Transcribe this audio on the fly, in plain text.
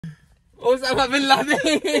Osama bin Laden.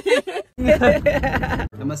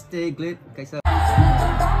 नमस्ते glide, कैसा?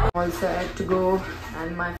 All set to go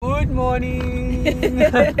and my good morning.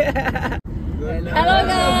 Hello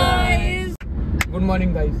guys. Good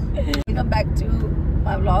morning guys. Welcome back to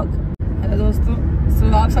my vlog. Hello दोस्तों,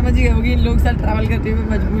 सो आप समझ गए होंगे इन लोगों के साथ ट्रैवल करते हुए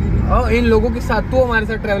मजबूरी में। और इन लोगों के साथ तो हमारे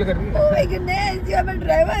साथ ट्रैवल कर रही है। Oh my goodness, you are my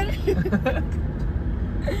driver.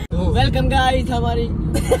 Welcome guys हमारी।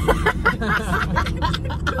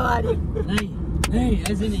 नहीं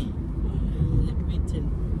ऐसे नहीं।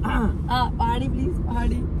 पहाड़ी प्लीज,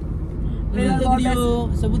 पहाड़ी।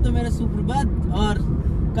 सबूत तो मेरा सुप्रभात और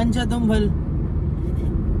कंचा तुम भल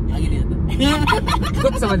आगे नहीं आता।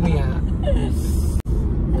 कुछ समझ नहीं आया।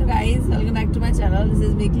 Hello guys, welcome back to my channel. This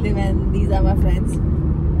is Miklim and these are my friends.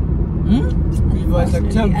 B-boy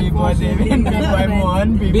Saksham, B-boy Devin, B-boy Mohan,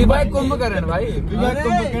 B-boy Kumbhakarna भाई, B-boy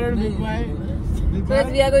Kumbhakarna, B-boy. So yes,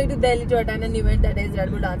 we are going to Delhi to attend an event that is Red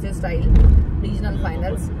Bull Dancer Style Regional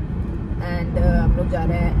Finals, and हम लोग जा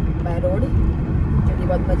रहे हैं by road, जो कि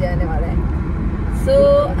बहुत मजे आने वाला है. So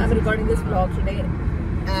I'm recording this vlog today,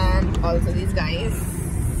 and also these guys.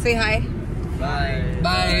 Say hi. Bye.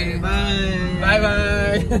 Bye. Bye. Bye.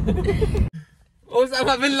 Bye.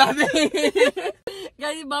 Osama bin Laden.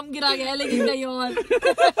 Guys बम गिरा गया है लेकिन कहीं और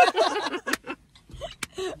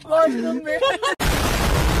वॉशरूम में।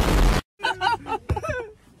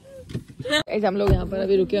 गाइस हम लोग यहाँ पर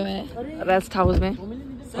अभी रुके हुए हैं रेस्ट हाउस में,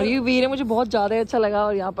 और ये वीर मुझे बहुत ज्यादा अच्छा लगा।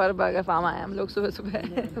 और यहाँ पर बर्गर फार्म आए हम लोग सुबह सुबह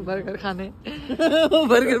बर्गर खाने।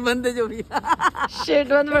 बर्गर बंद है जो भी, शेट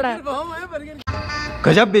बंद पड़ा है।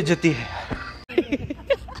 गजब बेइज्जती है।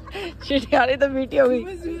 शिट यार, ये तो मीठी हो गई।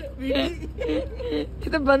 ये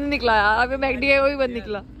तो बंद निकला यार, अभी मैकडी है वो भी बंद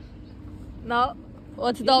निकला। Now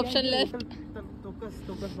what's the option left?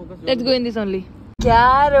 Let's go in this only.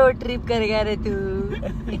 क्या रोड ट्रिप करेगा रे तू?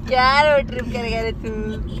 क्या रोड ट्रिप करेगा रे तू?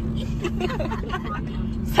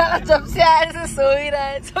 साला जब से आया से सो ही रहा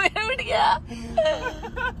है, सोया उठ गया।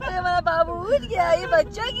 अरे हमारा बाबू उठ गया, ये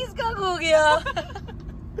बच्चा किसका खो गया?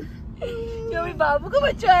 ये अभी बाबू का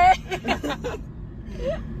बच्चा है।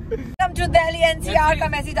 Come to Delhi NCR का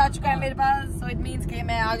मैसेज आ चुका है मेरे पास, so it means कि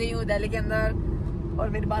मैं आ गई हूँ दिल्ली के अंदर, और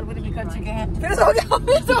मेरे बाल पूरे बिखर चुके हैं। फिर सो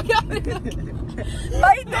गया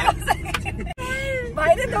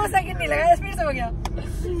भाई ने 2 सेकंड नहीं लगाया, फिर सो गया।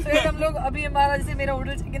 फिर हम लोग अभी, हमारा जैसे मेरा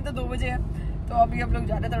होटल चेक इन तो 2 बजे है, तो अभी हम लोग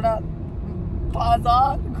जा रहे हैं थोड़ा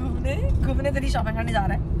बाजार घूमने तेरी शॉपिंग करने जा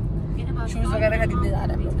रहे हैं, शूज वगैरह खरीदने जा रहे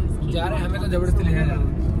हैं हम लोग। जा रहे हैं, हमें तो जबरदस्ती ले जाना है।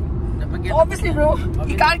 Obviously bro,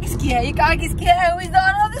 ये कार किसकी है? ये कार किसकी है? Who is the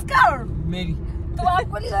owner of this car? मेरी। तो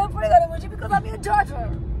आपको नहीं जाना पड़ेगा ना मुझे, because I'm your driver.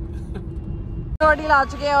 गाड़ी ला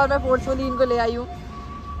चुके हैं और मैं फोर्सफुली इनको ले आई हूँ,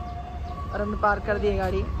 और हमने पार्क कर दी है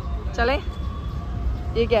गाड़ी। चले,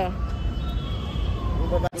 ये क्या है?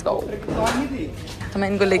 Let's go. तो मैं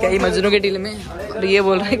इनको लेके आई मजनू के टीले में, और ये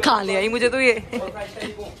बोल रहा है कहाँ ले आई मुझे तो ये।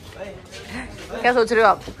 क्या सोच रहे हो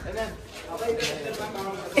आप?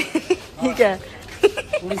 ये क्या है?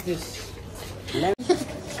 What is this?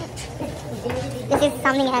 This is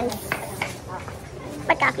something else.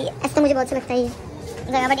 But काफी ऐसा तो मुझे बहुत अच्छा लगता है ये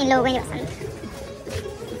जगह, बट इन लोगों को नहीं पसंद।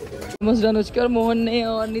 मुझे अनुज और मोहन ने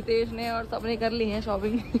और नितेश ने और सबने कर ली है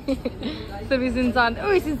शॉपिंग। सिर्फ इस इंसान,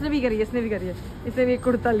 ओ इसने भी करी है, इसने भी करी है, इसने भी एक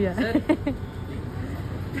कुर्ता लिया है।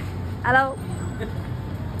 हेलो,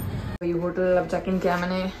 ये होटल अब चेक इन किया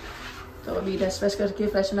मैंने, तो अभी रेस्ट वेस्ट करके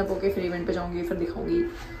फ्रेशन अप होके फिर इवेंट पे जाऊंगी, फिर दिखाऊंगी।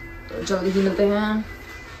 तो जल्दी ही मिलते हैं,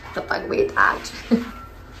 तब तक wait eight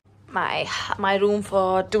my room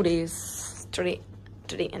for 2 days,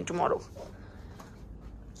 today and tomorrow.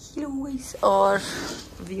 और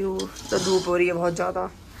व्यू तो धूप हो रही है बहुत ज़्यादा,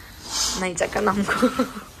 नहीं चेक करना हमको।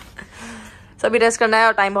 सभी रेस्ट करना है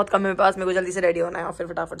और टाइम बहुत कम है मेरे पास, मेरे को जल्दी से रेडी होना है और फिर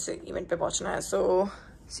फटाफट से इवेंट पे पहुंचना है। सो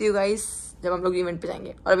सी यू गाइस जब हम लोग इवेंट पे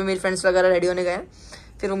जाएंगे। और अभी मेरे फ्रेंड्स वगैरह रेडी होने गए हैं,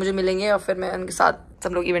 फिर वो मुझे मिलेंगे और फिर मैं उनके साथ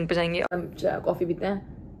सब लोग इवेंट पे जाएंगे। हम कॉफ़ी पीते हैं।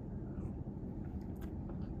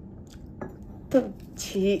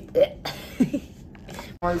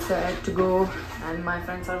 All set to go and my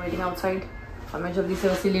friends are waiting outside, और मैं जल्दी से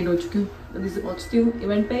वैसे लेट हो चुकी हूँ, जल्दी से पहुँचती हूँ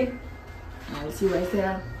इवेंट पे। I'll see you guys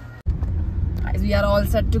there. Guys, we are all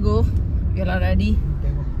set to go. We are ready.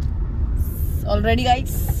 All ready,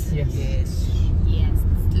 guys? Yes. Yes.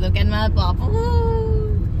 Look at my papa.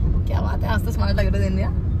 क्या बात है, आज तो स्मार्ट लग रहे दिन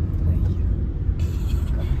यार।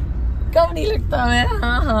 कब नहीं लगता मैं?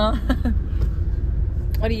 हाँ।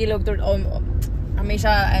 और ये लोग तो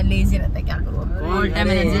हमेशा लेजी रहता है, क्या करूँ, ऑल टाइम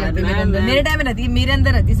एनर्जी रहती है मेरे अंदर। मेरे टाइम में रहती है, मेरे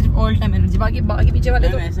अंदर रहती है सिर्फ ऑल टाइम एनर्जी। बाकी पीछे वाले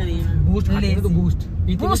तो ऐसा नहीं है। बूस्ट तो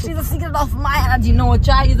boost is the secret of my energy. No,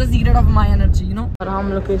 चाय is the secret of my energy, you know. और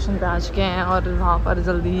हम लोकेशन पे आ चुके हैं और वहाँ पर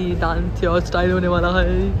जल्दी डांस स्टाइल होने वाला है।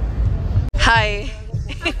 हाय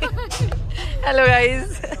Hello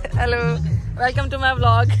guys. Hello. Welcome to my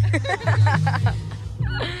vlog.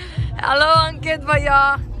 Hello Ankit bhaiya.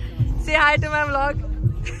 Say hi to my vlog.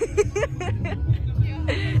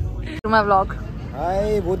 To my vlog.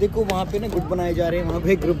 हाय, वो देखो वहाँ पे ना ग्रुप बनाए जा रहे हैं, वहाँ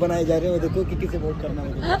पे ग्रुप बनाए जा रहे हैं, वो देखो कि किसे वोट करना है।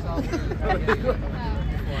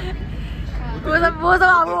 वो सब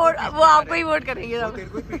वो आपको ही वोट करेंगे सब। तेरे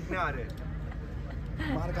को ही पीटने आ रहे हैं।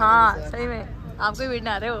 हाँ सही में आपको ही पीटने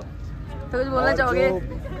आ रहे हो। तो कुछ बोलना चाहोगे?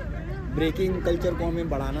 ब्रेकिंग कल्चर को हमें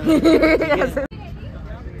बढ़ाना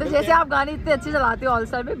तो जैसे आप गाने इतने अच्छे चलाते हो ऑल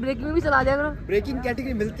स्टार में, ब्रेकिंग में भी चला दिया करो। ब्रेकिंग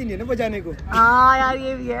कैटेगरी मिलती नहीं है ना बजाने को। हाँ यार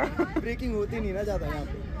ये भी है। ब्रेकिंग होती नहीं ना ज्यादा यहाँ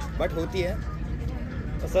पे, बट होती है।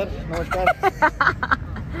 तो सर नमस्कार।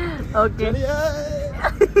 Okay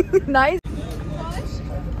nice.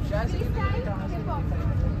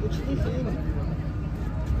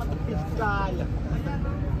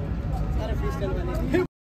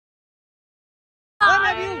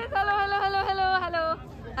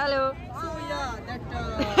 Hello.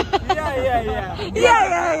 Yeah.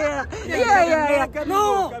 No.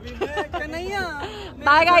 Kanhaiya.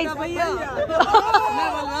 Bye guys. भैया. मैं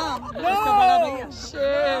बलराम. इसका बड़ा भैया.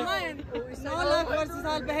 9 लाख वर्ष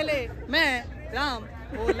साल पहले मैं राम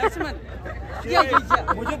वो लक्ष्मण.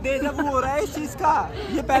 मुझे देजा vu हो रहा है इस चीज का,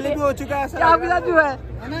 ये पहले भी हो चुका है। क्या आपके साथ भी हुआ है?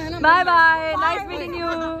 Bye bye. Nice meeting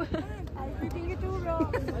you.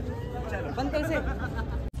 बंद कर से.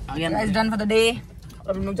 Guys done for the day.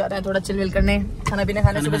 अब हम लोग जा रहे हैं थोड़ा चिल विल करने, खाना पीना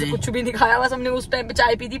खाने। सुबह से कुछ भी नहीं खाया, बस हमने उस टाइम पे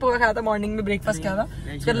चाय पी थी, पोहा खाया था, मॉर्निंग में ब्रेकफास्ट किया था,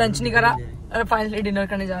 उसके बाद लंच नहीं करा और फाइनली डिनर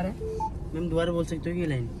करने जा रहे हैं। मैम दोबारा बोल सकते हो ये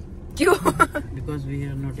लाइन? क्यों? Because we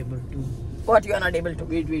are not able to. What you are not able to?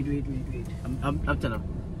 Wait. अब चलो.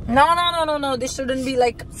 No. This shouldn't be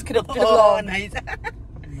like scripted. Oh, nice.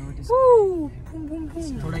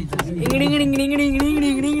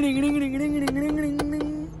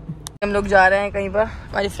 हम लोग जा रहे हैं कहीं पर,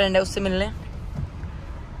 हमारी फ्रेंड है उससे मिलने।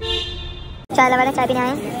 चाय लगा, चाय पीने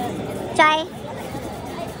आए। चाय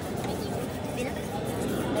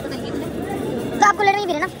तो आप कूलर में ही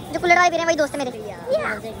पी रहे ना, जो कूलर वाले पी रहे हैं वही दोस्त है मेरे।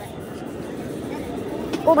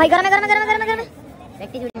 ओ भाई गरम है।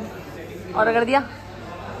 ऑर्डर कर दिया।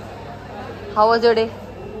 How was your day?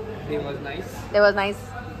 It was nice.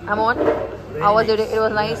 I'm on. How was your day? It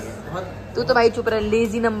was nice. तू तो भाई चुप रहे,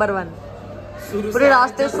 लेजी नंबर 1। पूरे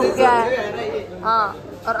रास्ते सो के आया है। हाँ,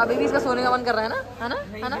 और अभी भी इसका सोने का मन कर रहा है ना?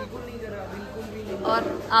 और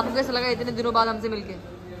आपको कैसा लगा इतने दिनों बाद हमसे मिलके?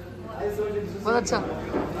 बहुत अच्छा।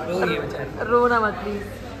 रोना मत प्लीज।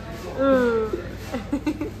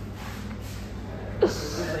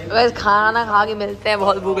 वैसे खाना खा के मिलते हैं,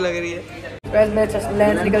 बहुत भूख लग रही है। वैसे मेरे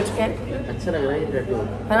लेंस निकल चुके हैं। अच्छा लग रहा है टैटू,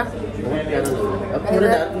 है ना? बहुत प्यारा लग रहा है। अब पूरे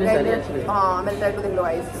रात में सारी अच्छी लग। हाँ मेरे टैटू देख लो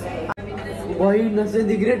गाइस। भाई नसें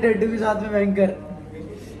दिख रही है टैटू के साथ में, भयंकर।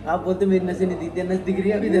 आप बोलते मेरी नसें नहीं दिखती, नस दिख रही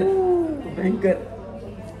है अभी इधर, भयंकर।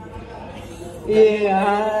 ये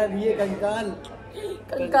यार ये कंकाल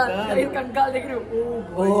देख रहे हो?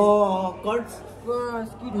 ओह कट्स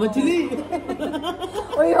मछली।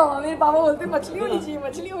 ओए हाँ, मेरे पापा बोलते मछली होनी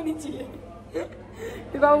चाहिए।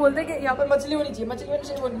 फिर पापा बोलते कि यहाँ पर मछली होनी चाहिए। मछली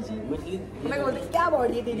मैं बोलते क्या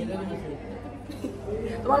बॉडी है तेरी?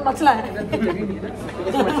 तुम्हारा मछला है।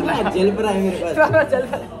 जल पर है मेरे पास।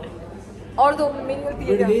 और दो मेरी गलती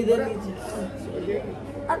है क्या?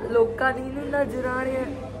 लोग का नींद नजराने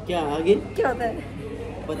क्या आगे क्या होता है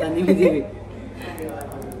पता नहीं मुझे भी।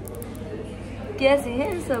 कैसे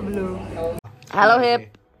हैं सब लोग? हेलो हिप,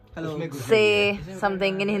 से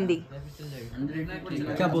समथिंग इन हिंदी।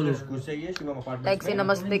 क्या बोलूं? लाइक से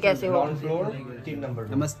नमस्ते, कैसे हो?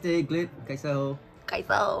 नमस्ते ग्लेड, कैसा हो? I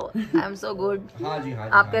am so good.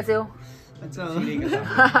 आप कैसे हो? अच्छा।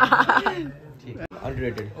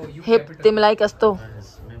 हिप तिमलाई कस्तो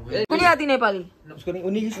नहीं आती नेपाली।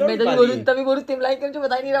 मैं तो तभी बोलूं तिमलाई, मुझे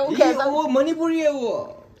बता नहीं रहा वो कैसा। वो मणिपुरी है वो।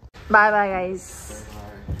 Bye bye guys,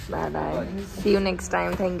 bye, C you next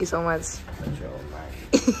time, thank you so much.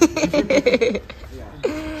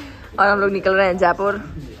 और हम लोग निकल रहे हैं जयपुर।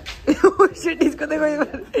 शिट, इसको देखो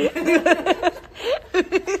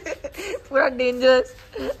पूरा dangerous.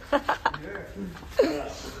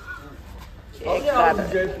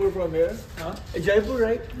 Jaipur from here? Jaipur,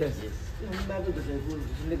 right? Yes.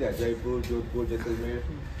 Jaipur, Jodhpur, Jaisalmer.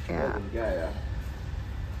 क्या यार,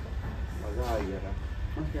 मजा आ गया ना।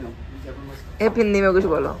 ये हिंदी में कुछ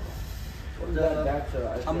बोलो।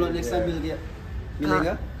 हम लोग नेक्स्ट टाइम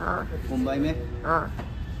मिलेगा मुंबई में। हाँ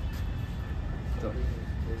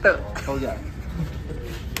तो हो गया।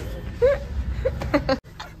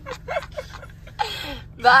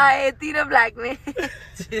 बाय, तीनों ब्लैक में।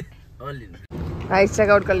 राइस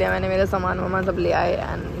चेकआउट कर लिया मैंने, मेरा सामान वामान सब ले आए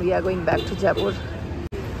and we are going back to Jaipur.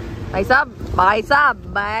 भाई साहब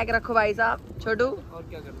बैग रखो भाई साहब। छोटू और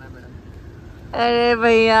क्या करना है मैडम? अरे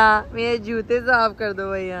भैया मेरे जूते साफ कर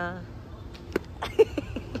दो भैया।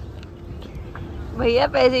 भैया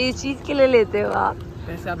पैसे इस चीज के लिए लेते हो आप?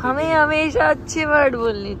 हमें हमेशा अच्छे वर्ड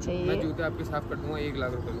बोलने चाहिए। मैं जूते आपके साफ कर दूंगा, 1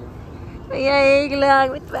 लाख रुपए दूंगा भैया। 1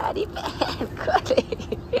 लाख में तुम्हारी बहन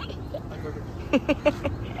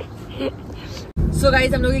सो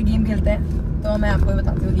गाइस हम लोग एक गेम खेलते हैं, तो मैं आपको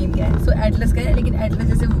बताती हूँ गेम क्या है। सो एटलस का है, लेकिन एटलस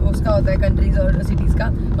जैसे उसका होता है कंट्रीज और सिटीज का,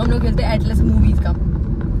 हम लोग खेलते हैं एटलस मूवीज का।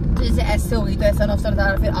 तो जैसे एस से होगी तो एस ऑफ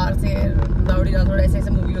सरदार, फिर आर से दाउडी राठौड़, ऐसे ऐसे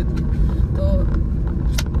मूवी होती है। तो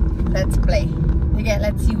लेट्स प्ले, ठीक है?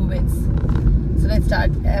 Let's see who wins. So let's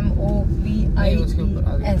start. MOVIES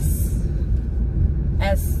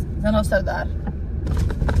S son of Sardar,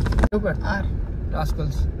 are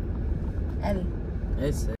Rascals, L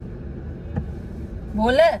S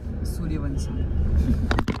बोले सूर्यवंशी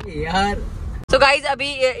यार। तो गाइज अभी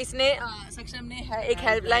इसने सक्षम ने एक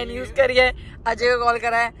हेल्पलाइन यूज करी है, अजय को कॉल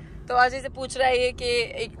करा है। तो अजय से पूछ रहा है कि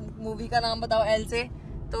एक मूवी का नाम बताओ एल से।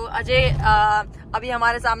 तो अजय अभी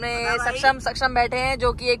हमारे सामने सक्षम बैठे हैं,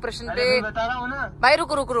 जो कि एक प्रश्न पे बता रहा हूँ ना भाई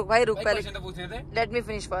रुक पहले लेट मी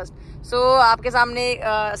फिनिश फर्स्ट। सो आपके सामने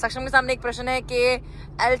सक्षम के सामने एक प्रश्न है कि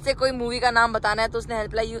एल से कोई मूवी का नाम बताना है। तो उसने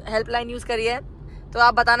हेल्पलाइन यूज करी है। तो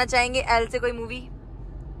आप बताना चाहेंगे एल से कोई मूवी?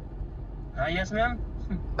 Yes ma'am.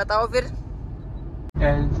 बताओ फिर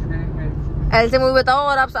एल से मूवी बताओ।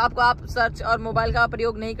 और आप सर्च और मोबाइल का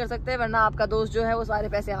प्रयोग नहीं कर सकते, वरना आपका दोस्त जो है वो सारे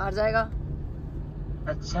पैसे हार जाएगा।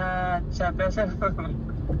 अच्छा पैसे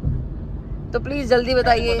तो प्लीज जल्दी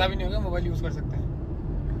बताइए। पता भी नहीं होगा, मोबाइल यूज कर सकते हैं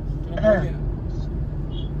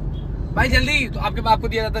भाई। जल्दी तो आपको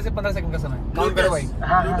दिया जाता है 15 सेकंड का समय। काउंट करो भाई।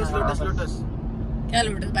 लोटस क्या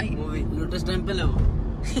लोटस भाई? मूवी लोटस टेंपल है वो।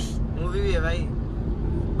 मूवी भी है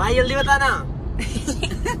भाई जल्दी बताना।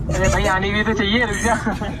 अरे भाई आनी भी तो चाहिए, रुक जा।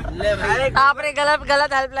 ले भाई आपने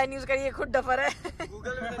गलत हेल्पलाइन यूज करी है, खुद डफर है।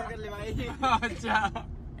 गूगल में सर्च कर ले भाई। अच्छा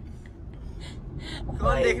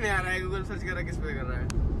कौन देखने आ रहा है? गूगल सर्च कर रहा है, किस पे कर रहा है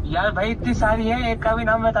यार? भाई इतनी सारी है, एक का भी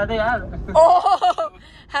नाम बता दे यार।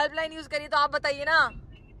 हेल्पलाइन यूज करी तो आप बताइए ना।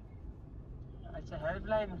 अच्छा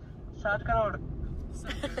हेल्पलाइन 7 करोड़।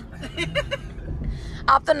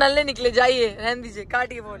 आप तो नल्ले निकले, जाइए रहने दीजिए,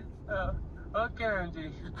 काटिए फोन। ओके मैम जी।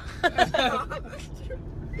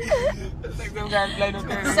 एकदम हेल्पलाइन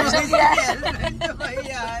होते हैं। सक्षम की भाई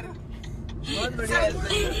यार बहुत बढ़िया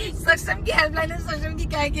सक्षम की हेल्पलाइन सक्षम की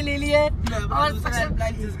क्या के ले ली है। और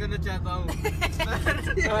हेल्पलाइन यूज करना चाहता हूँ।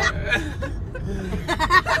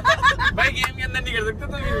 भाई गेम के अंदर नहीं कर सकते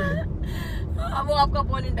तो वो आपका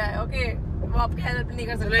अपोनेंट है, ओके? वो आपकी हेल्प नहीं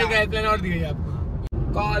कर सकता। एक हेल्पलाइन और दी गई आपको,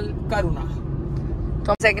 कॉल करुणा।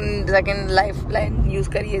 तो सेकंड लाइफलाइन यूज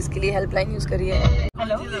करिए, इसके लिए हेल्पलाइन यूज करिए।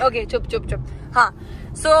 हेलो ओके चुप। हाँ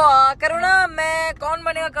सो करुणा, मैं कौन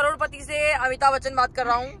बनेगा करोड़पति से अमिताभ बच्चन बात कर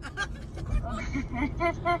रहा हूँ।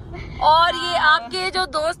 और ये आपके जो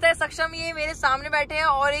दोस्त है सक्षम, ये मेरे सामने बैठे हैं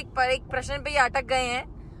और एक प्रश्न पे ये अटक गए हैं।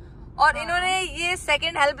 और इन्होंने ये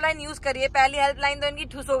सेकंड हेल्पलाइन यूज करी है। पहली हेल्पलाइन तो इनकी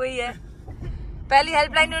ठुस हो गई है। पहली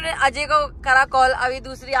हेल्पलाइन इन्होंने अजय को करा कॉल, अभी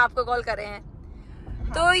दूसरी आपको कॉल करे हैं।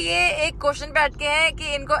 तो ये एक क्वेश्चन पे अटके हैं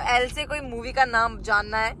कि इनको एल से कोई मूवी का नाम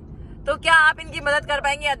जानना है। तो क्या आप इनकी मदद कर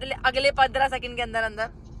पाएंगे अगले 15 सेकंड के अंदर?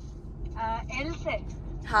 एल से?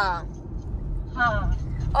 हाँ।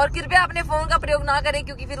 और कृपया अपने फोन का प्रयोग ना करें,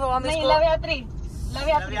 क्योंकि फिर वो हम इसको लवयात्री।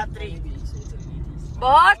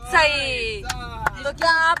 बहुत सही। तो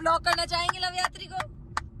क्या आप लॉक करना चाहेंगे लवयात्री को?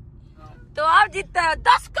 तो आप जीतते हैं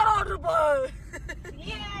 10 करोड़ रुपए।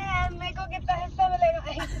 मेरे को कितना हिस्सा मिलेगा?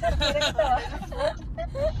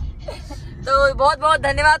 तो बहुत बहुत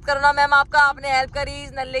धन्यवाद करुणा मैम आपका, आपने हेल्प करी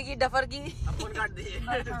इस नल्ले की डफर की। फोन काट दिए।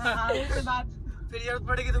 फिर जरूरत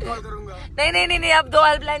पड़ेगी तो कॉल करूंगा। नहीं, अब 2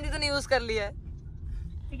 हेल्पलाइन थी तो नहीं यूज कर लिया है।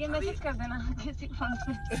 ठीक है, मैसेज कर देना।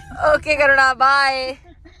 Okay Karuna, bye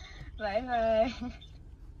bye.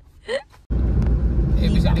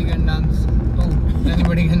 ABCD can dance. Oh,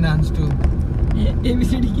 anybody can dance too.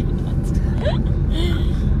 ABCD can dance.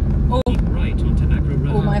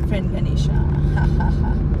 Oh my friend Ganesha.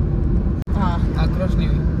 हाँ। आक्रोश नहीं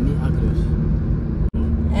हुई। आक्रोश।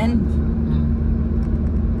 And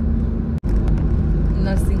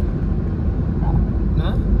नरसिंह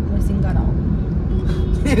का राव।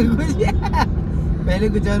 पहले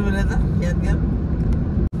कुछ और बना था, याद क्या?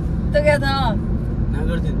 तो क्या था?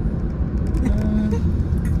 नागार्जुन।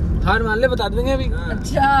 हार मान ले, बता देंगे अभी।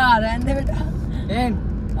 अच्छा रहने दे बेटा। 10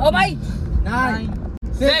 ओ भाई 9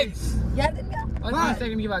 6 याद है क्या? और 5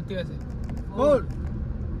 सेकंड की बात थी वैसे। 4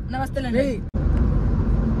 नमस्ते लंडन।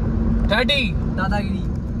 30 दादागिरी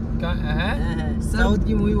क्या है? साउथ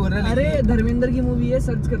की मूवी बोल रहा है। अरे धर्मेंद्र की मूवी है,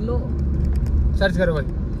 सर्च कर लो। सर्च करो भाई।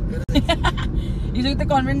 ये जो इतने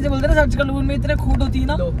कॉन्फिडेंस से बोलते हैं ना सर्च कर लो, उनमें इतने खूट होती है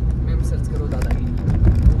ना। लो मैम सर्च करो दादागिरी,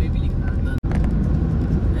 मूवी भी लिखना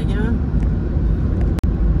है क्या मैम?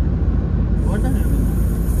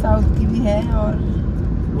 साउथ की भी है और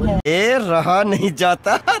है। ये रहा नहीं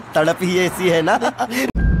जाता, तड़प ही ऐसी है ना।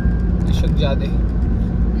 इश्क जादे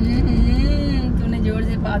तूने जोर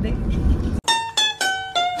से पा दे।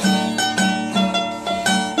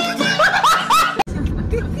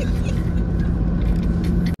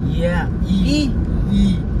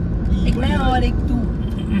 एक मैं और एक तू।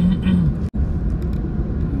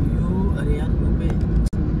 अरे यार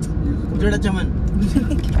उजड़ा चमन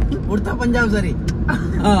उड़ता पंजाब सरी।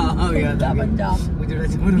 हाँ यार पंजाब उजड़ा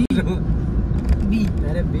चमन बी।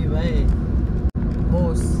 अरे बी भाई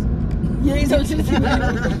बॉस, यही सोच रही थी।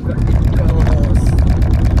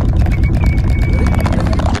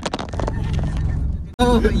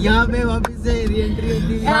 यहाँ पे वापस से रीएंट्री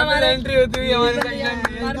होती है, हमारे एंट्री होती हुई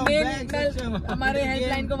हमारे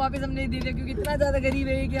हेल्पलाइन को वापस हमने दे दिया क्योंकि इतना ज्यादा गरीब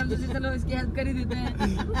है कि हम सोचे चलो इसकी हेल्प कर ही देते हैं।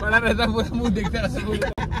 बड़ा रहता पूरा मुंह देखता रहता।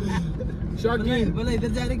 शौकीन बोला इधर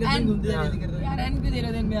जा रहे घर घूमते जा रहे कर रहे यार एन क्यों दे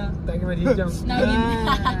रहे दिन में यार, ताकि मैं जीत जाऊं।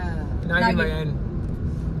 नागिन भाई एन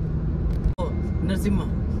नरसिम्हा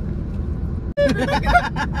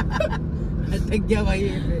अटक गया भाई।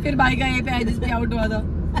 फिर भाई का ये पे है जिस पे आउट हुआ था।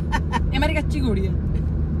 ये हमारी कच्ची घोड़ी है।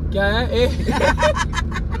 क्या है ए?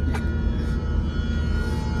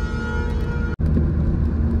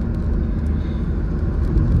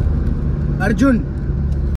 अर्जुन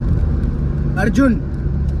अर्जुन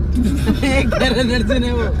एक अर्जुन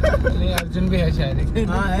है वो। नहीं अर्जुन भी है शायद।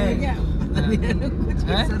 हाँ है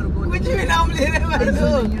कुछ भी नाम ले रहे भाई तो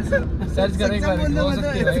सर्च करो एक बार, हो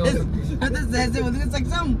सकती है भाई, हो सकती है। मैं तो सही से बोलूंगा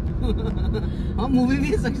सक्षम। हाँ मूवी भी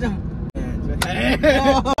है सक्षम है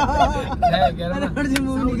क्या ना? अर्जुन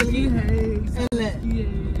मूवी निकल गई है।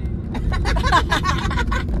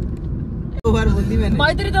 दो बार बोल दी मैंने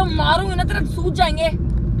भाई तेरे तो मारूंगा ना, तेरे सूज जाएंगे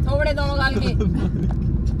थोड़े दोनों गाल के।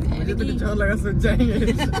 मुझे तो अच्छा लगा सोच जाएंगे।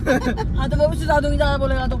 हाँ तो वो भी सुझा दूंगी, ज्यादा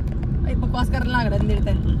बोलेगा तो भाई बकवास करने लग रहा है देर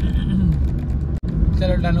तक।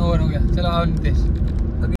 चलो डन ओवर हो गया। चलो आओ नितेश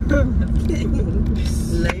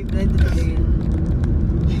लाइव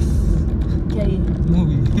क्या ये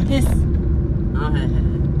मूवी हिस हाँ है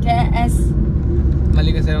क्या एस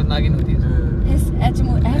मलिका शेरावत नागिन होती है। हिस एच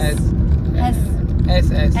मो S S S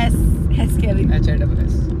S S क्या भी एच आई डबल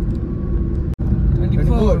एस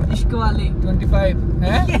 24 इश्क वाले 25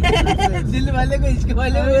 है। दिल वाले को इश्क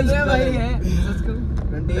वाले बोल रहे हैं भाई है।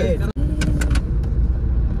 28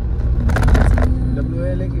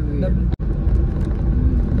 WL की हुई है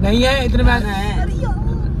नहीं है इतने में है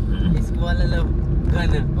इसको वाला लव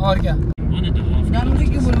गाना। और क्या यार मुझे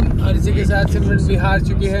क्यों बोलूं? और इसी के साथ सिमरन भी हार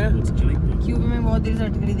चुकी है। क्यों में बहुत देर से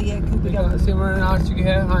अटक रही थी क्यों पे क्या सिमरन हार चुकी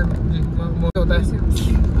है। हाँ होता है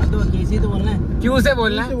तो कैसे तो बोलना है, क्यों से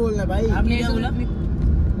बोलना है भाई। आपने क्या बोला?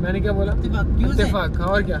 मैंने क्या बोला? इत्तेफाक।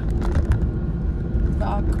 और क्या?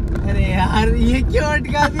 अरे यार ये क्यों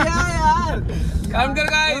अटका दिया यार? काउंट कर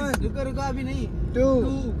गाइस। रुको रुको अभी नहीं। 2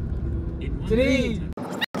 3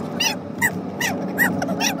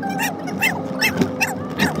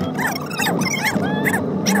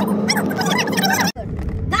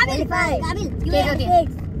 26,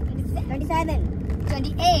 27,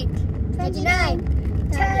 28, 29,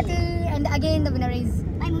 30 and again the winner is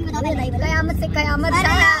कयामत से कयामत तक,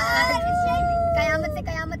 कयामत से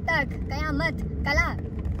कयामत तक, कयामत कला।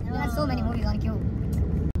 There are so many movies on queue.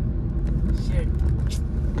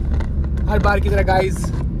 हर बार की तरह गाइस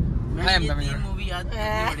मूवी याद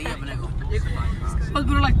पड़ी अपने को। बहुत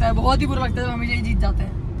बुरा लगता है, बहुत ही बुरा लगता है। हमेशा ही जीत जाते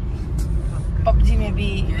हैं। पबजी में भी,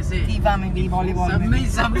 फीफा में भी, वॉलीबॉल में भी,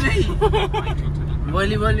 सब में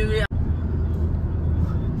वॉलीबॉल में भी।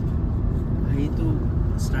 भाई तो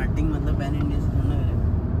स्टार्टिंग मतलब पैन इंडिया से होना है।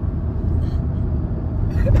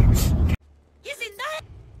 ये जिंदा है,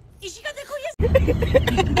 इसी का देखो ये।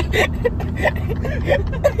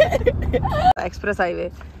 एक्सप्रेस हाईवे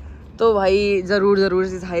तो भाई जरूर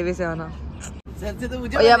इस हाईवे से आना। तो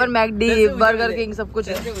मुझे और यहाँ पर मैकडी, बर्गर किंग सब कुछ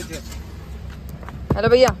है। हेलो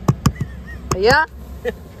भैया, भैया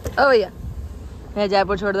ओ भैया मैं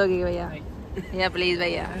जयपुर छोड़ दोगी भैया? भैया प्लीज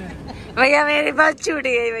भैया, भैया मेरी बस छूट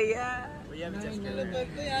गई भैया,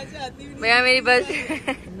 भैया मेरी बस।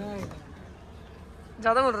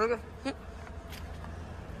 ज्यादा बोल रहे हो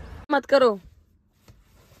मत करो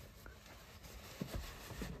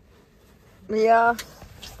भैया।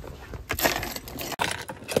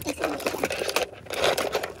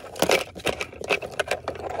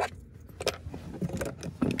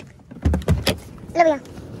 लो भैया,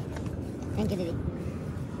 थैंक यू दीदी।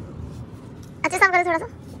 अच्छा साफ कर दे थोड़ा सा।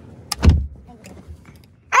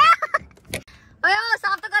 ओए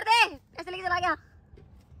साफ तो कर दे।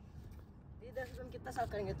 कितना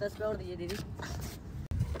साफ करेंगे? 10 पे और दीजिए दीदी।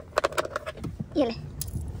 ये ले।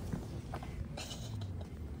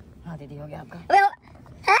 हाँ दीदी हो गया आपका।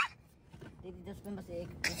 दीदी 10 पे बस एक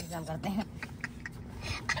इंतजाम करते हैं।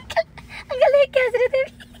 अंकल ये कैसे रहते?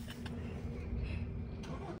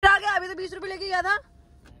 आ गया, अभी तो 20 रुपए लेके गया था।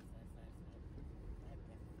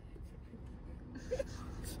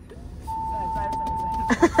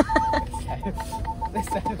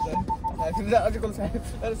 साहब